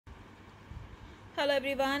Hello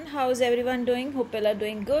everyone, how's everyone doing? Hope you are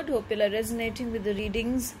doing good. Hope you are resonating with the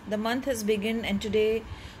readings. The month has begun, and today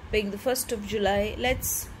being the 1st of July,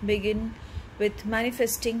 let's begin with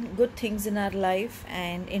manifesting good things in our life.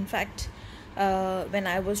 And in fact, when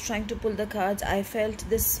I was trying to pull the cards, I felt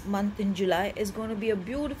this month in July is going to be a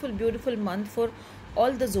beautiful month for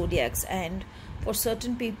all the zodiacs, and for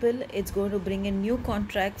certain people it's going to bring in new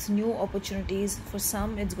contracts, new opportunities. For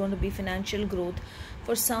some it's going to be financial growth.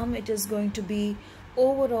 For some it is going to be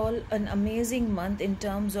overall an amazing month in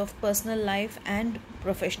terms of personal life and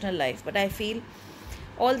professional life. But I feel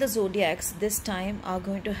all the zodiacs this time are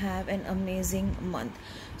going to have an amazing month.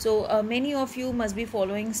 So many of you must be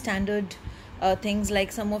following standard things,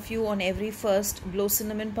 like some of you on every first blow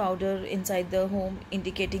cinnamon powder inside the home,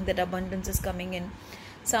 indicating that abundance is coming in.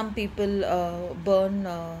 Some people burn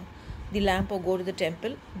the lamp or go to the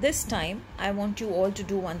temple. This time I want you all to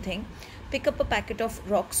do one thing: pick up a packet of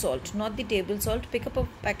rock salt, not the table salt. Pick up a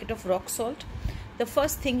packet of rock salt. The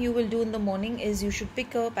first thing you will do in the morning is you should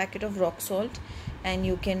pick a packet of rock salt and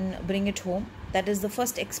you can bring it home. That is the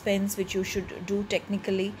first expense which you should do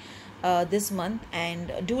technically this month.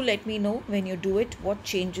 And do let me know when you do it what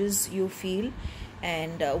changes you feel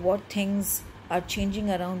and what things are changing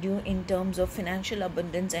around you in terms of financial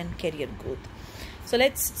abundance and career growth. So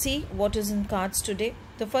let's see what is in cards today.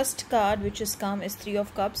 The first card which has come is 3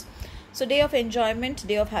 of Cups. So day of enjoyment,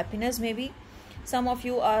 day of happiness maybe. Some of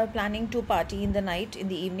you are planning to party in the night, in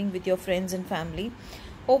the evening with your friends and family.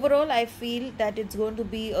 Overall, I feel that it's going to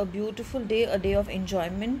be a beautiful day, a day of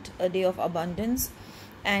enjoyment, a day of abundance,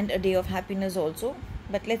 and a day of happiness also.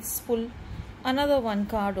 But let's pull another one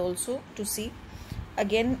card also to see.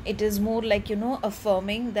 Again, it is more like,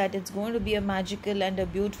 affirming that it's going to be a magical and a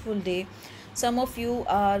beautiful day. Some of you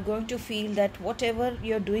are going to feel that whatever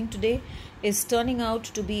you're doing today is turning out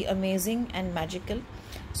to be amazing and magical.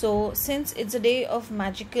 So since it's a day of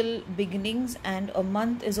magical beginnings and a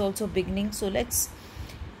month is also beginning, so let's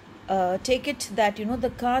take it that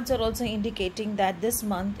the cards are also indicating that this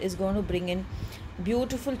month is going to bring in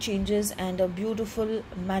beautiful changes and a beautiful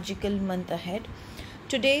magical month ahead.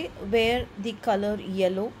 Today wear the color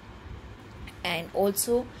yellow, and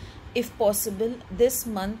also if possible this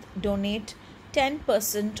month donate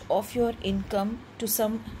 10% of your income to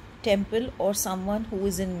some temple or someone who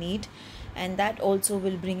is in need, and that also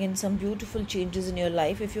will bring in some beautiful changes in your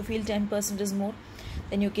life. If you feel 10% is more,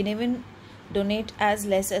 then you can even donate as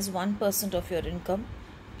less as 1% of your income.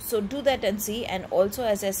 So do that and see. And also,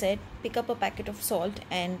 as I said, pick up a packet of salt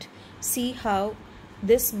and see how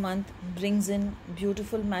this month brings in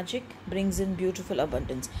beautiful magic, brings in beautiful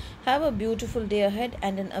abundance. Have a beautiful day ahead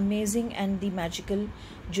and an amazing and the magical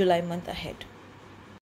July month ahead.